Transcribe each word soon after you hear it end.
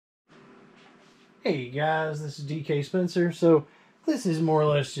Hey guys, this is DK Spencer. So this is more or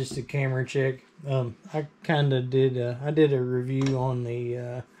less just a camera check. I kind of did I did a review on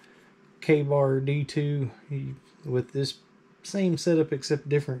the K-Bar D2 with this same setup except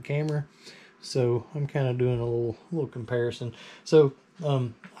different camera. So I'm kind of doing a little comparison. So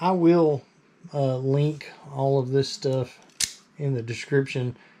I will link all of this stuff in the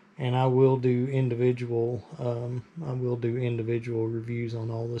description, and I will do individual reviews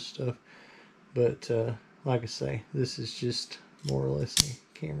on all this stuff. But like I say, this is just more or less a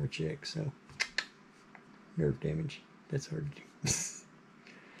camera check. So nerve damage, that's hard to do.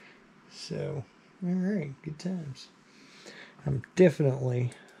 So all right, good times. I'm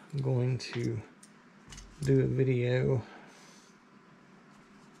definitely going to do a video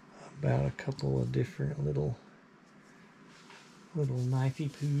about a couple of different little knifey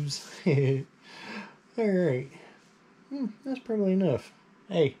poos. All right, that's probably enough.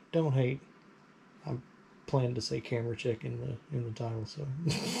 Hey, don't hate. I'm planning to say camera check in the title, so